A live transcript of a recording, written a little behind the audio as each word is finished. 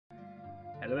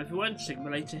Hello everyone,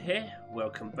 Sigmulator here.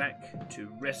 Welcome back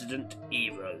to Resident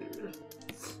Evil.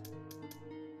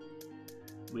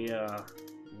 We are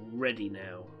ready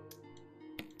now.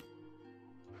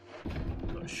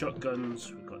 We've got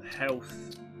shotguns, we've got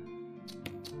health.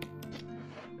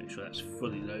 Make sure that's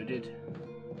fully loaded.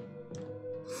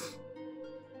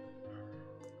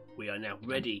 We are now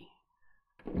ready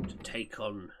to take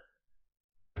on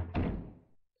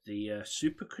the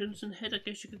Super Crimson Head, I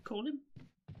guess you could call him.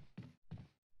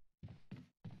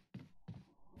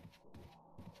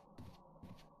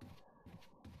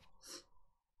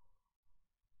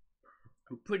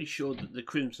 I'm pretty sure that the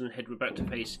Crimson Head we're about to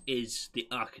face is the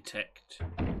architect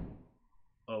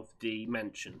of the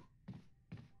mansion.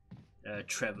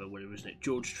 Trevor, whatever, isn't it?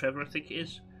 George Trevor, I think it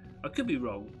is. I could be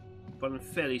wrong, but I'm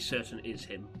fairly certain it is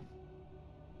him.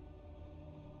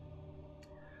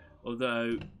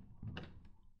 Although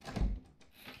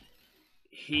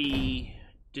he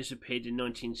disappeared in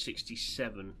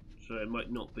 1967, so it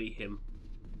might not be him.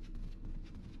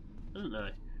 I don't know.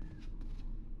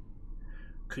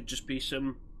 Could just be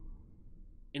some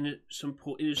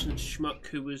poor innocent schmuck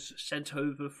who was sent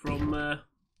over from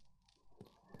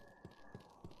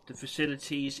the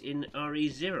facilities in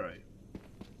RE0.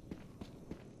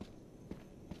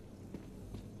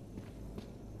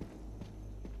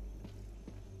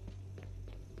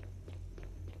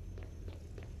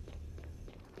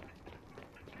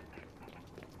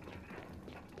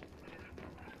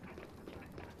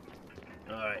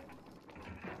 Alright.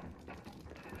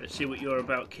 Let's see what you're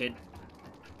about, kid.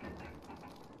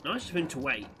 Nice of him to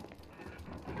wait.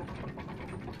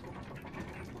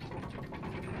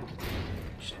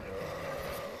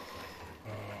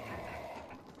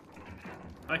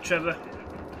 Hi, Trevor.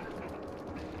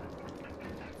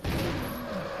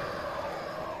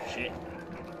 Shit.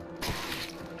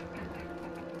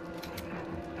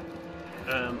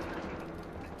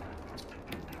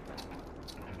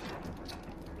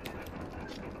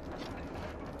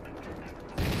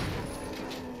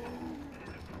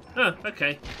 Oh,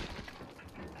 okay.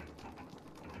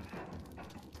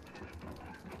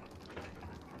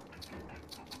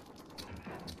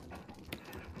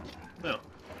 Well,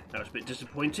 that was a bit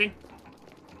disappointing.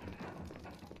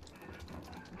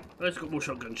 Let's got more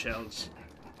shotgun shells.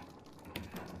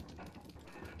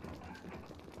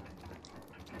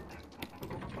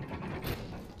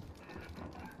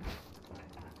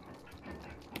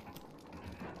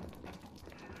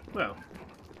 Well,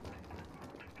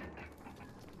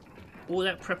 all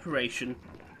that preparation.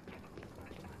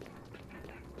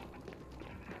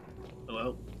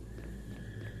 Well,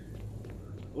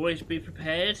 always be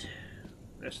prepared,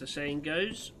 as the saying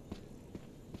goes.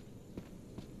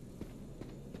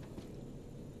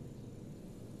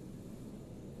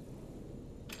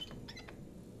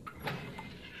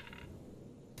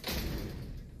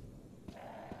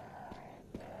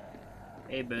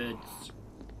 Hey birds.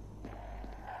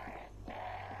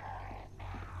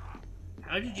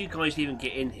 How did you guys even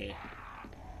get in here?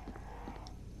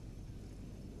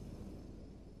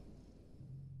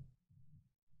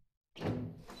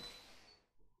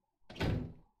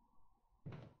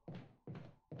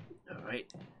 Alright,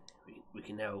 we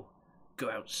can now go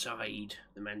outside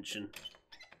the mansion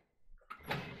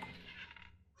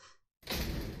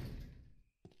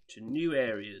to new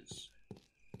areas.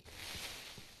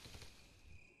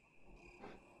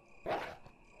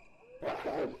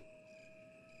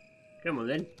 Come on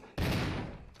then.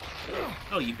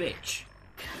 Oh, you bitch.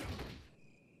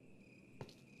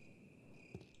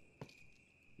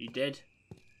 You dead?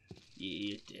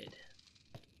 Yeah, you're dead.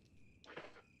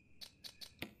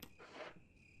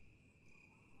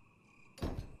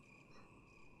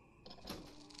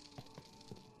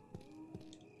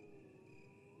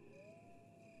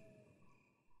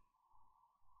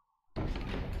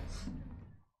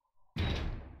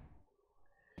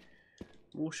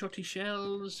 More shotty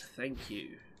shells, thank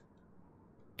you.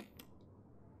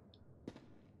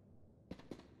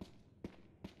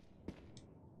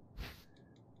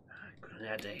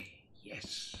 Grenade,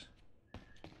 yes.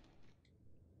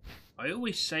 I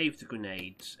always save the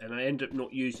grenades and I end up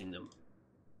not using them.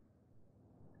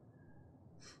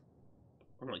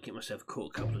 I might get myself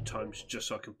caught a couple of times just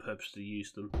so I can purposely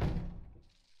use them.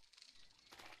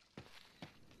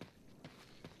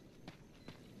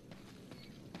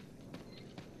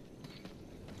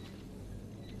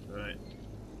 Right.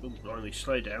 Oh, blimey,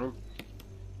 slow down.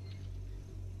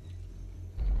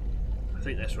 I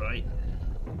think that's right.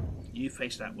 You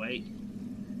face that way.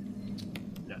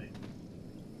 No.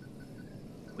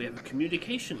 We have a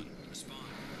communication. Respond.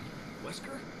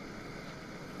 Wesker?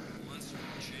 Monster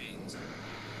chains.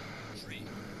 Tree.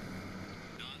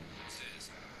 None says.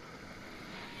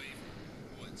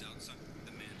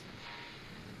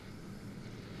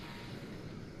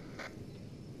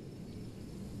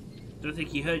 Don't think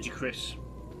he heard you, Chris.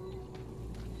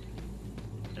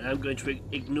 And I'm going to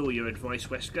ignore your advice,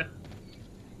 Wesker.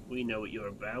 We know what you're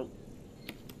about.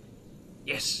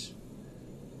 Yes!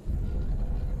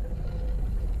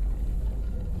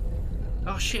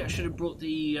 Oh shit, I should have brought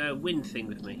the wind thing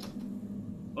with me.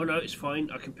 Oh no, it's fine.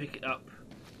 I can pick it up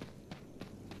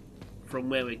from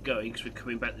where we're going because we're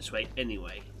coming back this way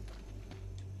anyway.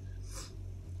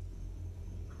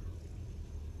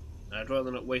 I'd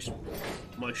rather not waste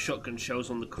my shotgun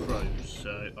shells on the crows,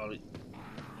 so I'll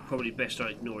probably best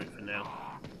I ignore it for now.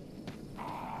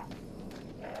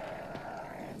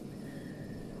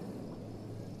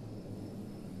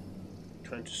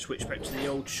 Trying to switch back to the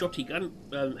old shotty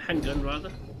gun, handgun rather.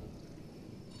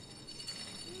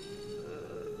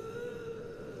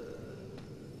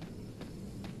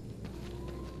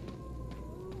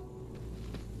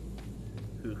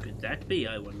 Who could that be,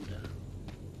 I wonder?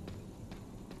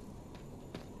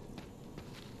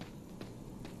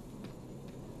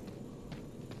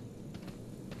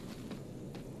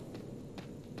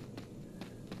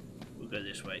 We'll go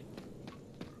this way.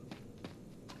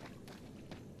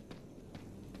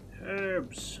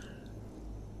 Herbs.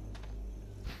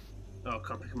 Oh, I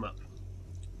can't pick them up.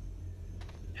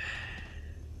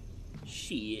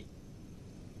 Shit.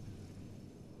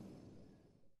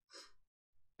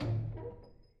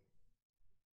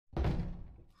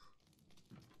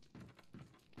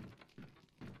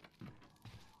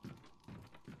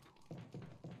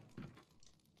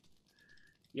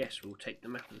 Yes, we'll take the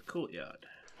map of the courtyard.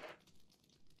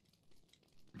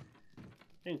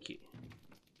 Thank you.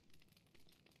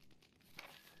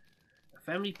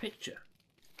 Family picture.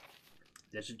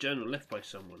 There's a journal left by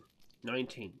someone.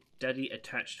 19. Daddy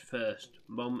attached first,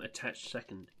 Mom attached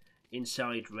second.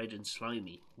 Inside red and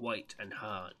slimy, white and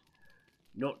hard.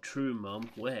 Not true, Mom.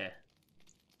 Where?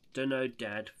 Dunno,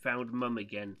 Dad. Found Mum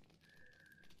again.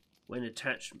 When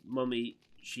attached, Mummy,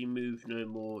 she moved no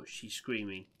more. She's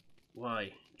screaming.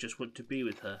 Why? Just want to be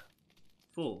with her.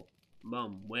 4.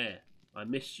 Mum, where? I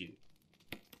miss you.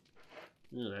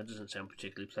 Oh, that doesn't sound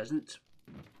particularly pleasant.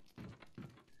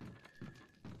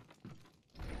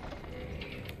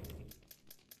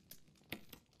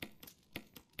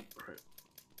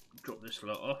 Drop this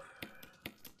lot off.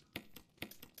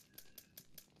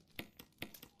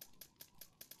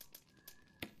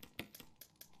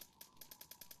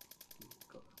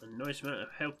 Got a nice amount of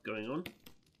health going on.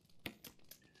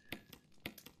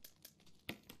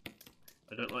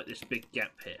 I don't like this big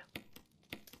gap here.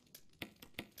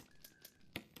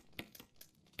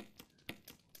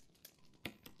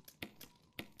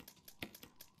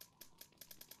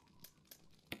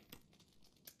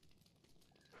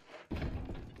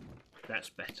 That's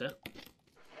better.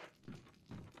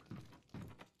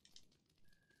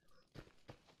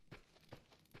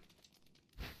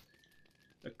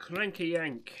 A cranky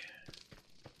yank.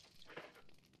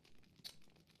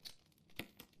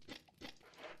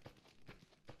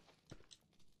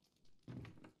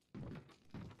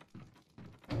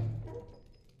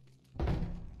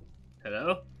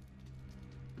 Hello?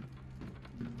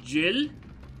 Jill?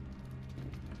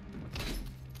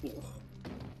 Oh.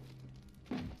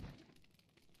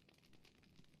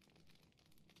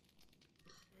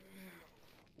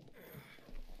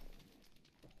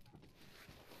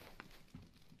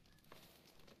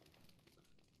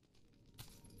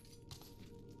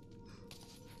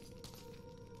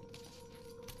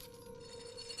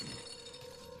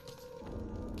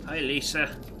 Hi,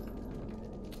 Lisa.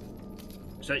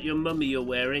 Is that your mummy you're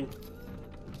wearing?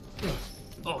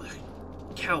 Oh,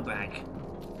 cow bag.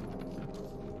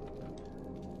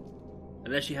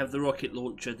 Unless you have the rocket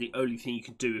launcher, the only thing you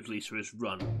can do with Lisa is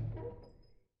run.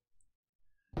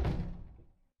 Let's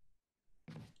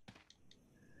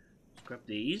grab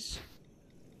these.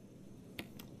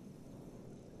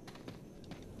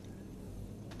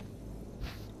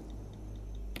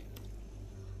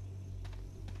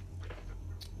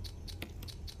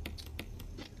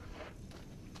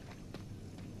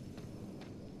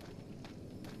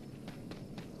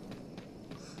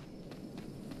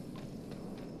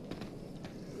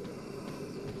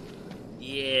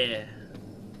 Yeah.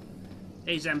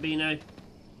 Hey, Zambino.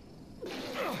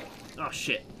 Oh,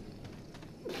 shit.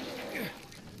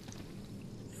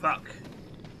 Fuck.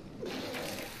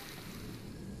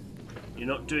 You're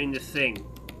not doing the thing.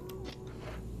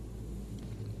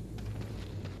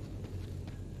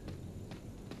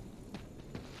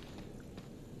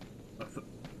 I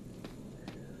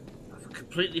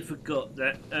completely forgot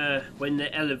that when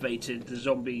they're elevated, the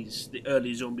zombies, the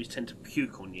early zombies, tend to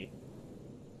puke on you.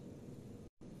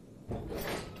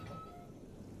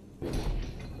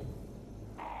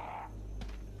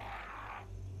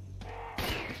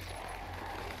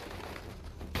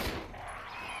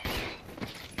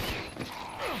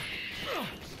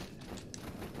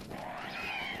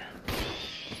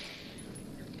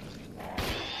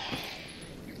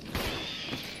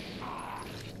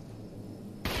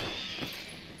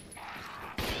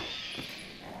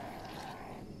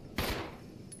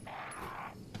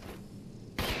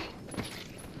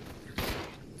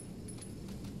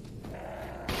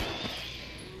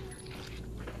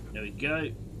 There we go.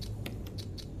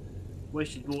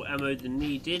 Wasted more ammo than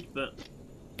needed, but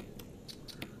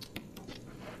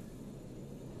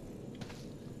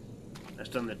that's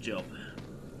done the job.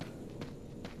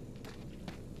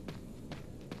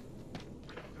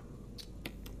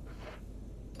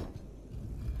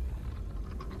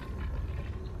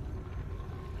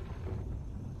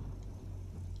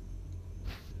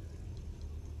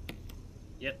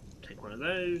 Yep, take one of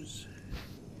those.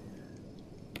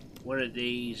 One of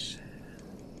these.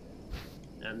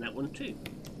 And that one too.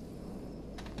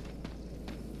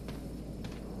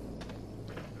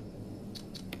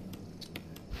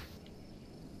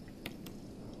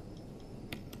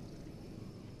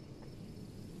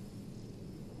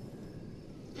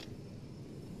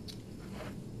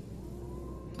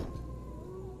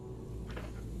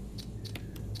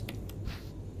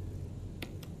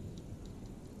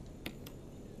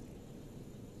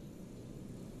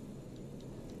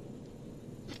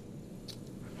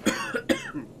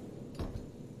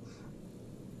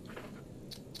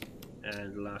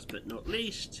 And last but not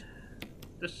least,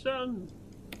 the sun.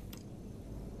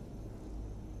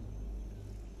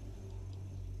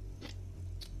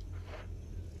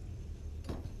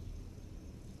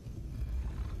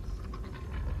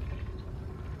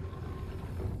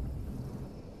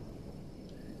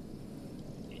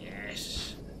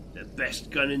 Yes, the best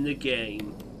gun in the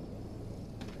game.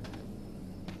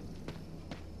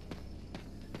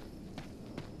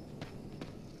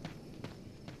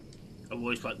 I've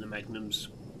always liked the Magnums.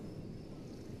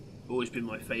 Always been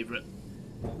my favourite.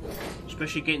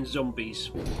 Especially against zombies.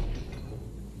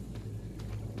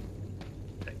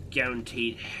 That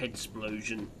guaranteed head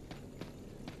explosion.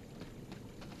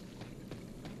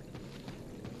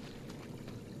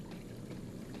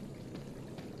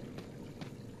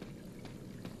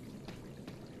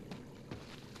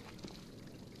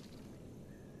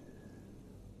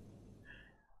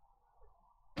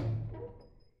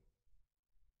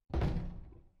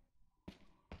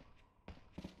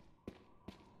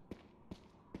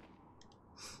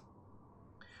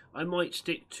 I might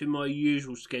stick to my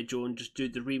usual schedule and just do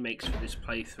the remakes for this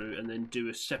playthrough and then do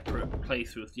a separate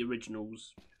playthrough of the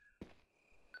originals.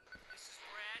 This is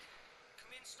Brad.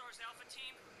 Come in, Stars Alpha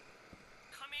Team.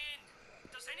 Come in.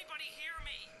 Does anybody hear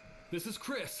me? This is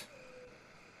Chris.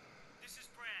 This is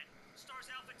Brad. Stars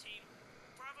Alpha Team.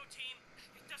 Bravo Team.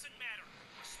 It doesn't matter.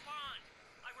 Respond.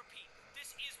 I repeat,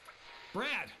 this is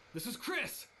Brad, this is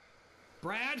Chris.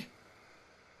 Brad?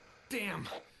 Damn.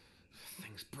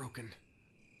 Thing's broken.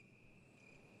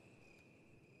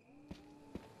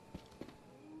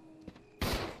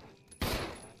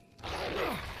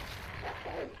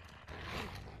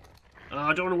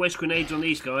 I don't want to waste grenades on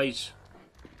these guys.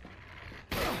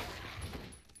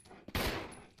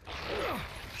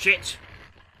 Shit!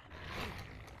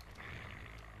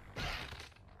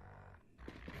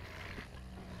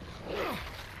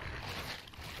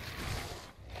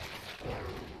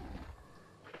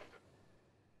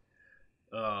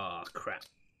 Ah, crap.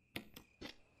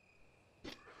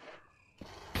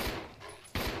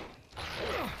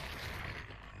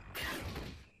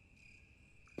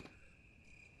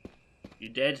 You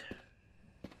dead?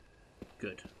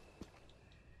 Good.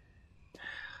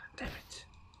 Damn it.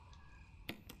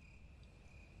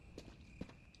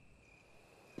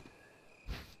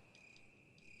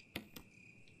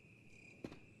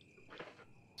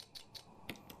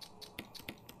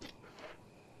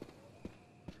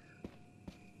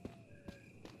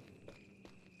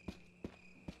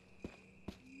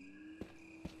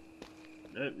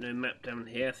 Nope, no map down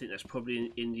here. I think that's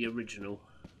probably in the original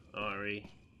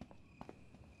RE.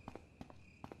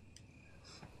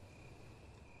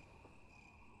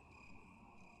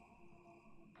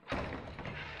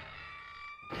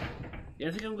 Yeah,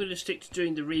 I think I'm going to stick to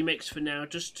doing the remakes for now,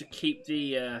 just to keep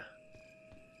the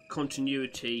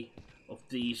continuity of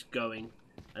these going,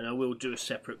 and I will do a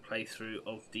separate playthrough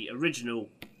of the original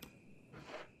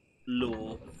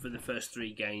lore for the first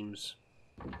 3 games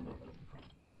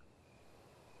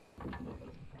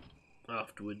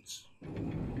afterwards,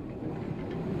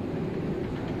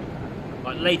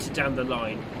 like later down the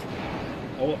line.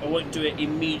 I won't do it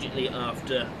immediately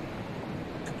after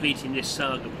completing this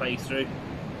Saga playthrough.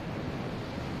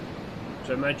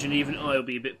 So I imagine even I will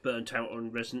be a bit burnt out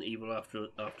on Resident Evil after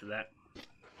that.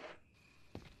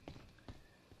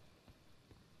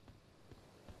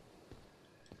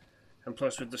 And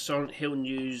plus with the Silent Hill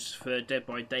news for Dead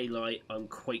by Daylight, I'm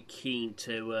quite keen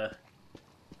to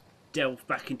delve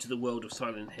back into the world of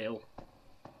Silent Hill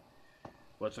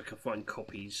once I can find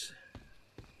copies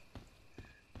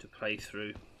to play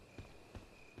through.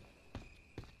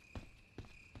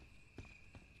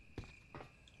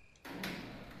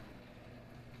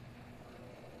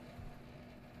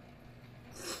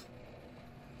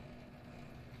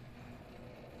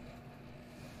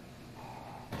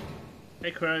 Hey,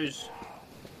 crows.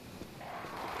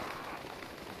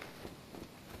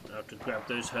 I'll have to grab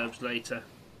those herbs later.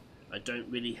 I don't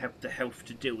really have the health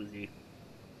to deal with you.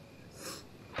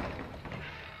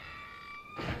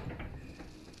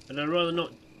 And I'd rather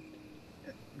not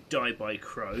die by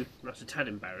crow. That's a tad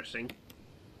embarrassing.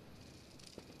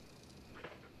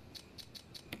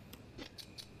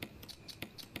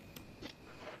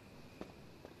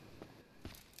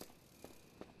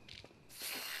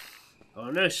 Oh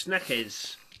no,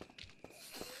 snackers!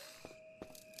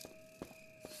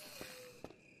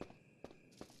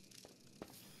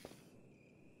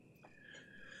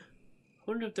 I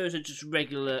wonder if those are just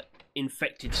regular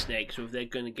infected snakes or if they're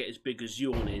going to get as big as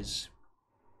yawn is.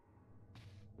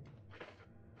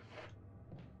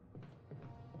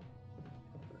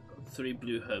 I've got 3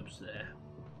 blue herbs there.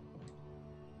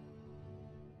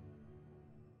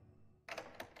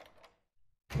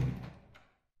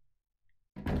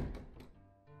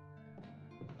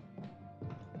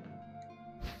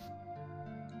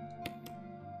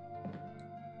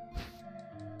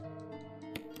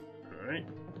 Alright.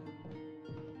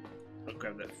 I'll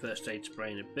grab that first aid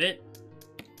spray in a bit.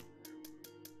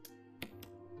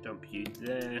 Dump you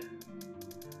there.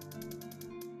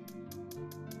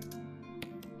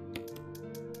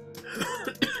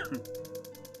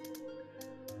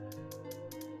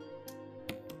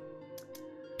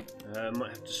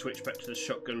 Might have to switch back to the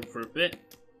shotgun for a bit.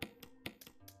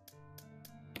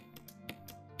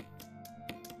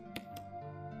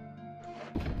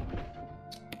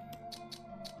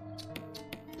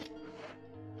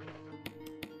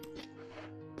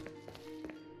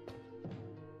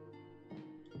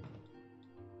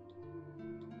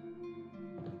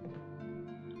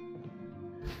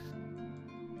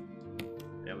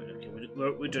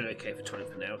 We're doing okay for time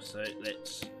for now, so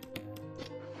let's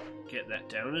get that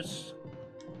down us.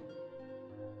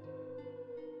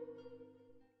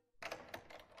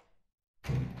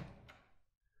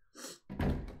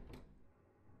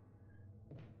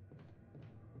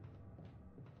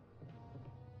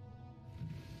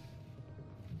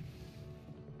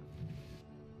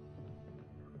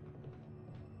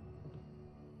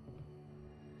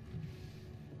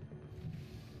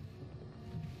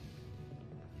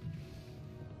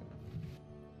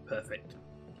 Perfect.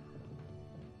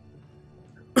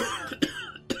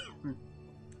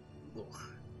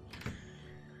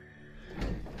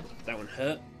 That one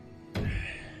hurt.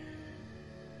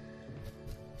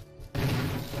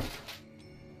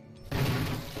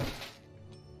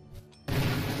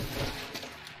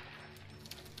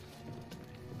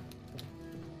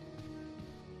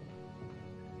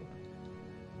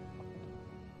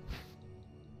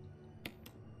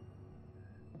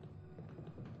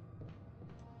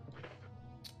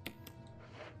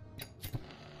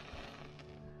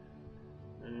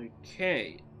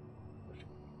 Okay,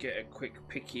 get a quick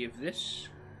picky of this.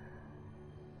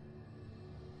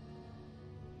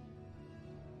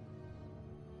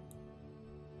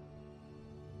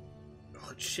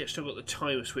 Oh shit, I still got the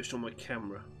timer switched on my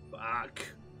camera. Fuck.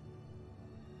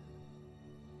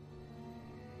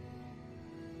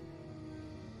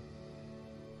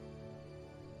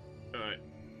 Alright,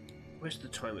 where's the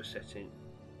timer setting?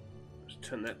 Let's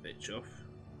turn that bitch off.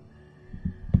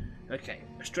 Okay,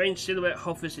 a strange silhouette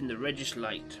hovers in the reddish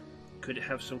light. Could it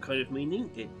have some kind of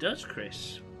meaning? It does,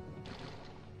 Chris.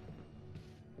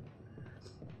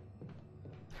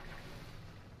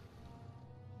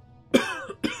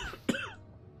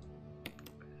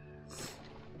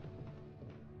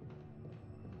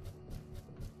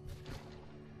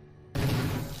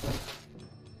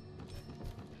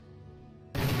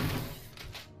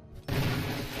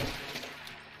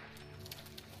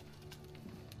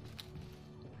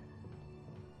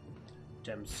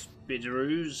 Damn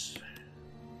spideroos.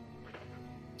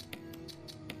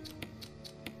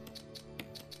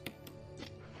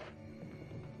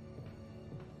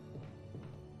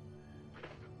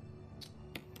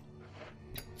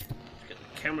 Let's get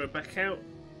the camera back out.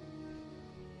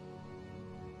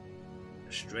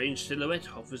 A strange silhouette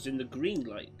hovers in the green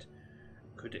light.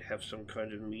 Could it have some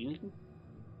kind of meaning?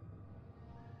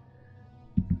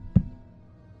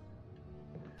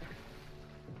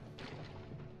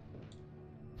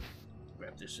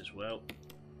 This as well.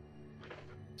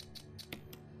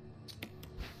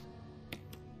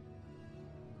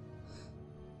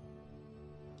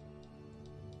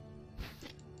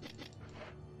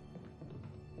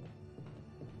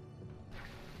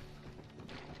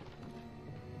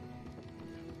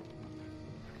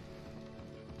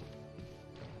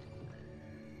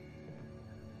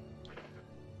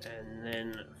 And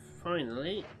then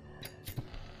finally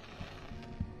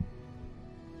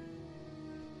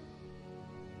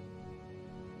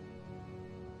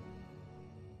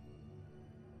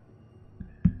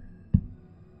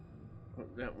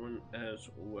that one as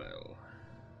well.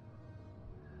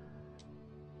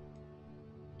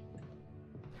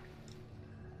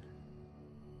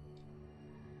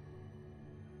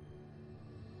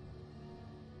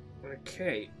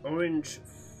 Okay, orange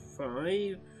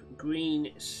 5,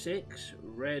 green 6,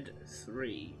 red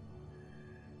 3.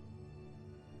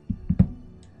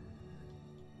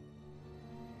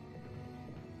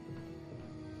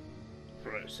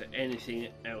 Right, so anything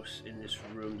else in this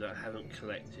room that I haven't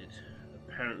collected?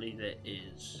 Apparently there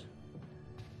is.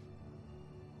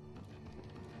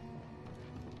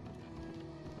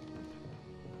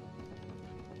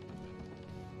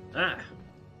 Ah!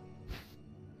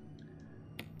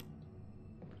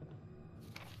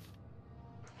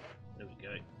 There we go.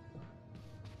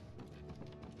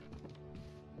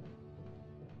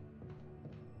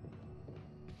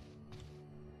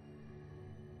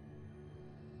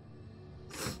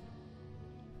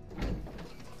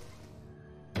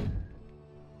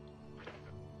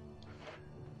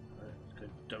 Let's go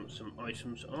dump some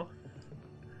items off.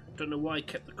 Don't know why I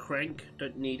kept the crank,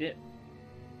 don't need it.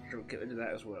 So we'll get rid of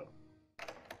that as well.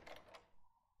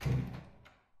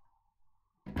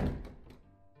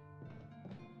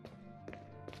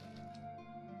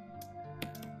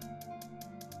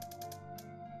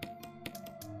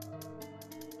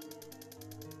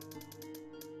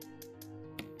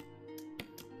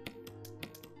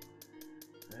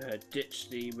 Ditch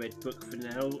the red book for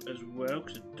now as well,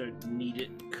 because I don't need it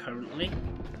currently.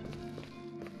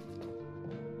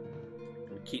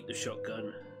 And keep the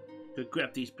shotgun. Go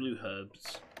grab these blue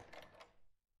herbs.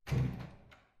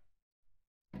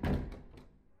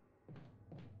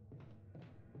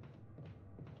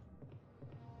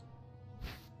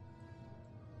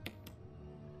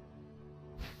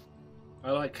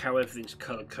 I like how everything's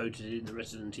colour coded in the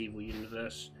Resident Evil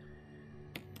universe.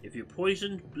 If you're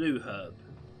poisoned, blue herb.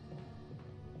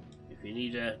 If you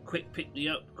need a quick pick me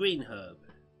up, green herb.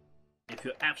 If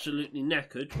you're absolutely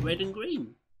knackered, red and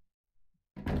green.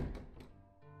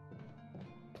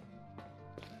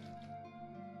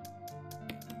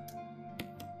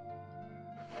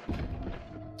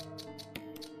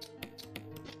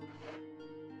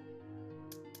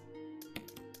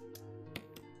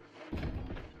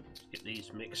 Let's get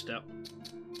these mixed up.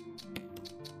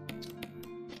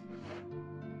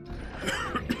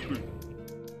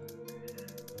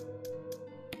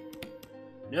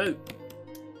 No.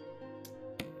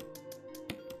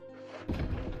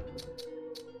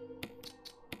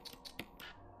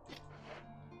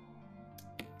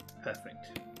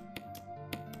 Perfect.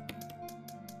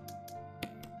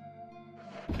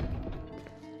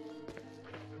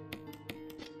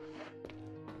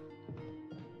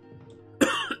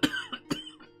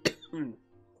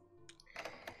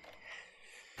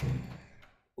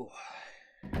 Oh.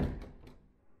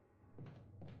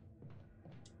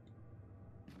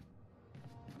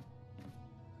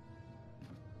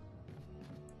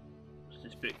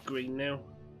 It's a bit green now.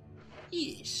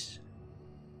 Yes.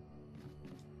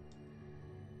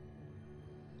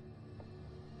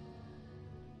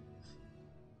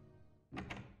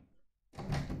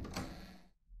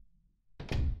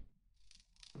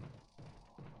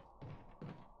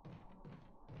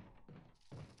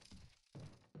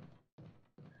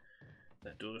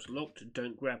 That door's locked.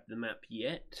 Don't grab the map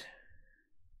yet.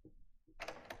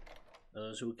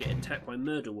 Otherwise we'll get attacked by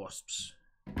murder wasps.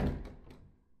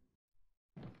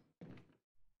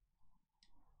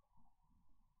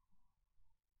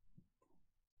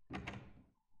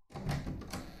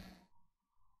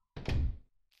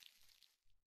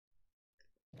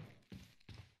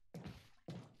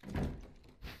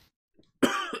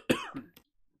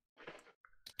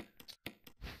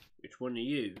 Which one are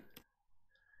you?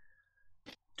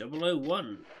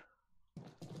 001.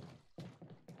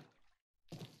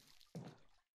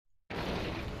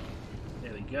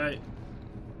 There we go.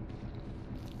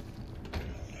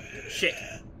 Shit.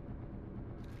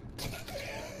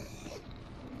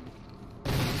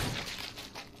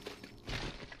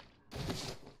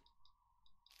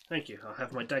 Thank you. I'll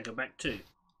have my dagger back too.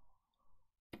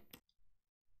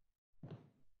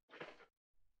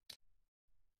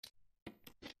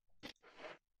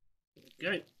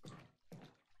 There we go.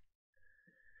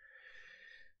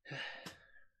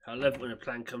 I love it when a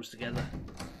plan comes together.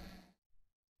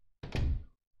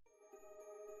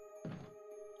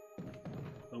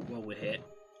 Oh, while we're here.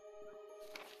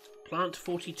 Plant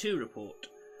 42 report.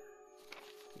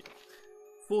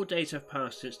 4 days have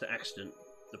passed since the accident.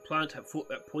 The plant at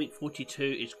point 42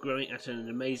 is growing at an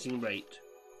amazing rate.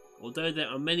 Although there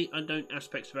are many unknown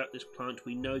aspects about this plant,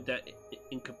 we know that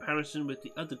in comparison with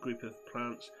the other group of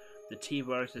plants, the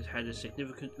T-virus has had a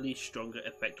significantly stronger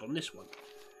effect on this one.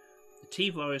 The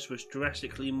T-virus was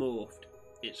drastically morphed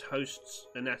its host's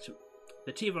anatomy.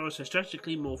 The T-virus has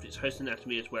drastically morphed its host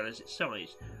anatomy as well as its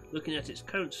size. Looking at its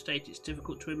current state, it's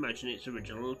difficult to imagine its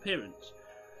original appearance.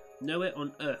 Nowhere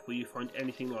on Earth will you find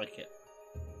anything like it.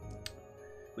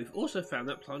 We've also found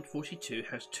that Plant 42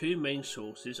 has two main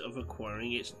sources of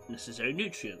acquiring its necessary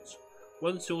nutrients.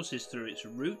 One source is through its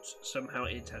roots. Somehow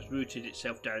it has rooted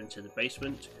itself down into the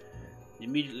basement.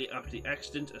 Immediately after the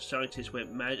accident, a scientist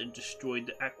went mad and destroyed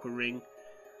the aqua ring.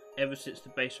 Ever since the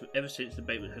basement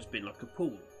has been like a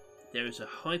pool. There is a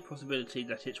high possibility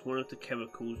that it's one of the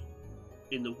chemicals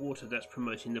in the water that's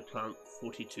promoting the Plant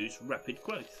 42's rapid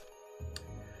growth.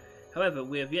 However,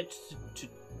 we have yet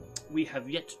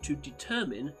to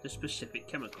determine the specific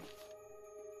chemical.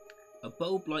 A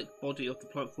bulb-like body of the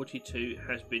Plant 42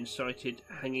 has been sighted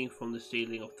hanging from the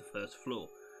ceiling of the first floor.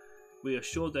 We are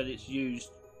sure that it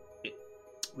used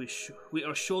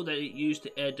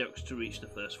the air ducts to reach the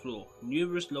first floor.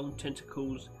 Numerous long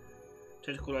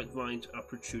tentacle-like vines are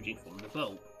protruding from the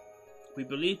bulb. We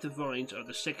believe the vines are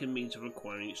the second means of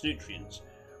acquiring its nutrients.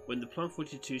 When the Plant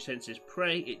 42 senses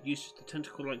prey, it uses the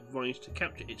tentacle-like vines to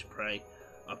capture its prey.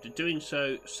 After doing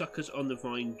so, suckers on the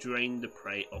vine drain the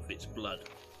prey of its blood.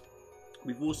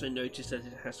 We've also noticed that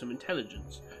it has some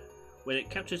intelligence. When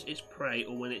it captures its prey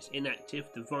or when it's inactive,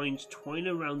 the vines twine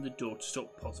around the door to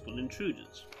stop possible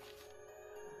intruders.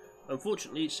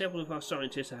 Unfortunately, several of our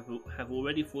scientists have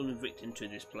already fallen victim to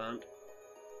this plant.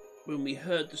 When we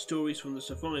heard the stories from the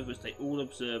survivors, they all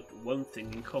observed one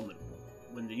thing in common.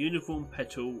 When the uniform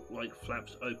petal-like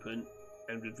flaps open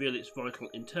and reveal its vital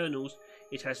internals,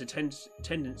 it has a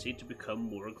tendency to become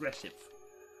more aggressive.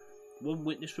 One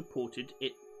witness reported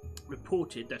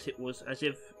that it was as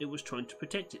if it was trying to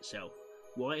protect itself.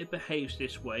 Why it behaves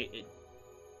this way,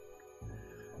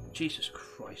 Jesus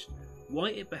Christ.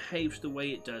 Why it behaves the way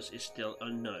it does is still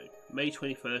unknown. May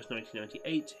 21st,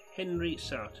 1998, Henry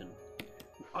Sarton.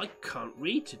 I can't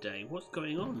read today. What's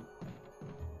going on?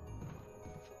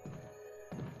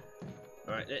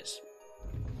 Alright, let's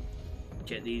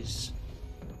get these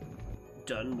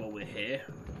done while we're here.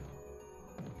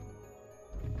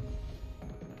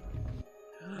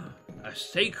 A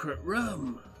sacred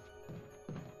room!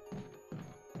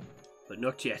 But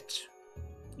not yet.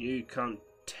 You can't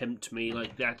tempt me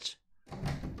like that.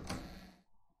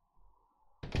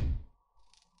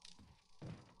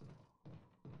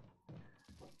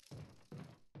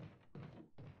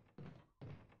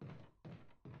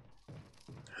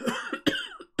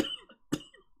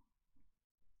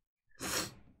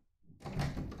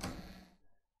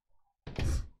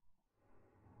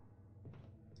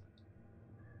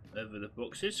 Over the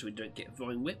boxes so we don't get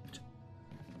vine whipped.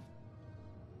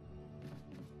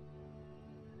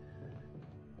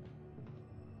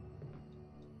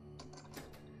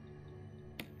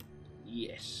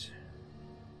 Yes.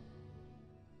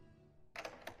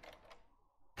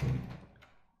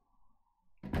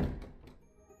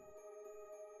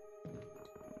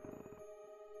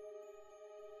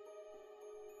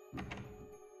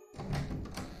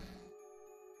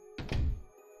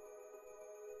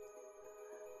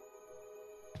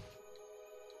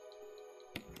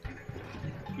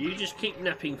 You just keep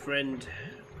napping, friend.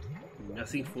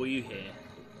 Nothing for you here.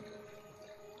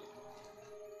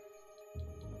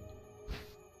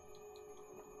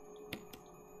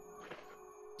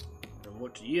 And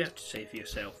what do you have to say for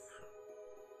yourself?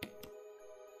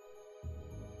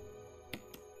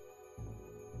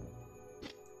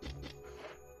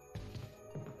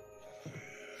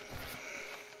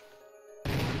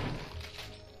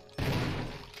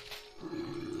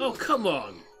 Oh, come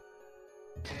on!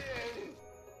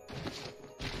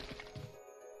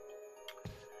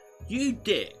 You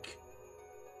dick!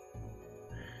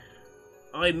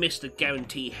 I missed a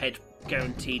guaranteed head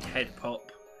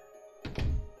pop.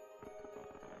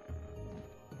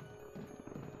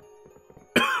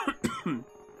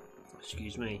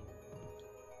 Excuse me.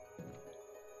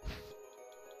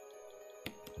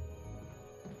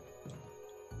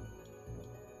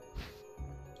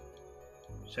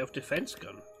 Self-defense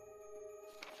gun.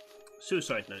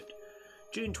 Suicide note.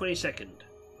 June 22nd.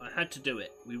 I had to do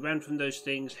it. We ran from those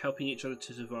things, helping each other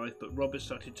to survive, but Robert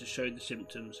started to show the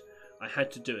symptoms. I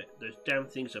had to do it. Those damn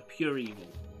things are pure evil.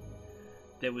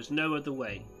 There was no other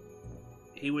way.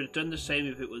 He would have done the same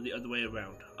if it were the other way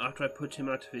around. After I put him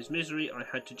out of his misery, I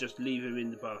had to just leave him in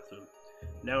the bathroom.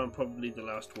 Now I'm probably the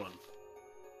last one.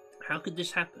 How could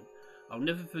this happen? I'll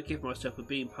never forgive myself for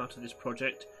being part of this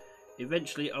project.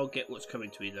 Eventually I'll get what's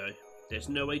coming to me though. There's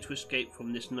no way to escape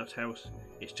from this nut house.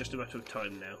 It's just a matter of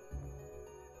time now.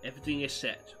 Everything is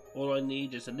set. All I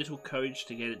need is a little courage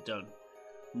to get it done.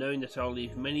 Knowing that I'll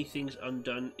leave many things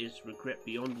undone is regret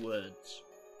beyond words.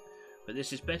 But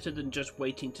this is better than just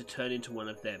waiting to turn into one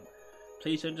of them.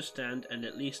 Please understand and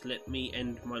at least let me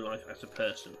end my life as a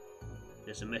person.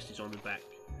 There's a message on the back.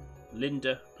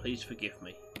 Linda, please forgive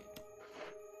me.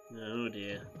 Oh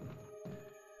dear.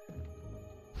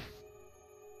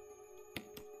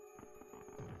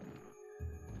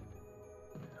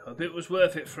 Hope it was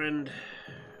worth it, friend.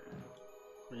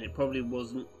 And it probably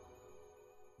wasn't.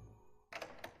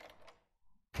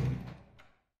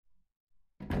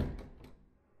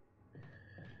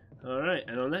 Alright,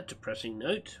 and on that depressing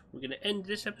note, we're going to end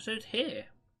this episode here.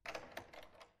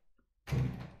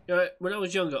 When I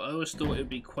was younger, I always thought it would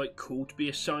be quite cool to be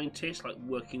a scientist, like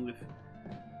working with,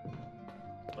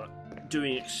 like,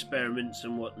 doing experiments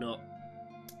and whatnot.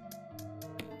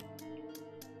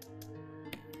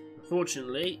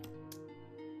 Unfortunately,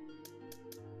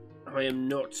 I am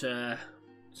not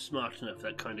smart enough for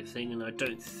that kind of thing, and I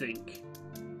don't think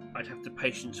I'd have the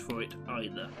patience for it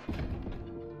either.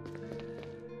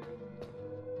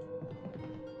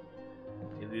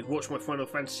 If you've watched my Final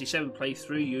Fantasy VII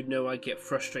playthrough, you'd know I get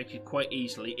frustrated quite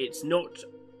easily. It's not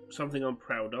something I'm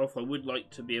proud of. I would like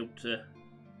to be able to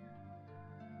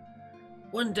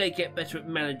one day get better at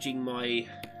managing my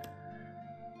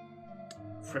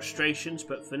frustrations,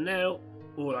 but for now,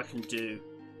 all I can do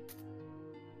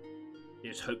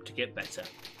is hope to get better.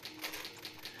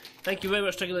 Thank you very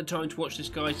much for taking the time to watch this,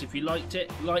 guys. If you liked it,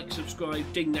 like,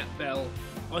 subscribe, ding that bell.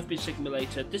 I've been Sigma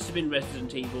Later, this has been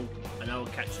Resident Evil, and I'll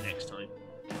catch you next time.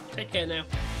 Take care now.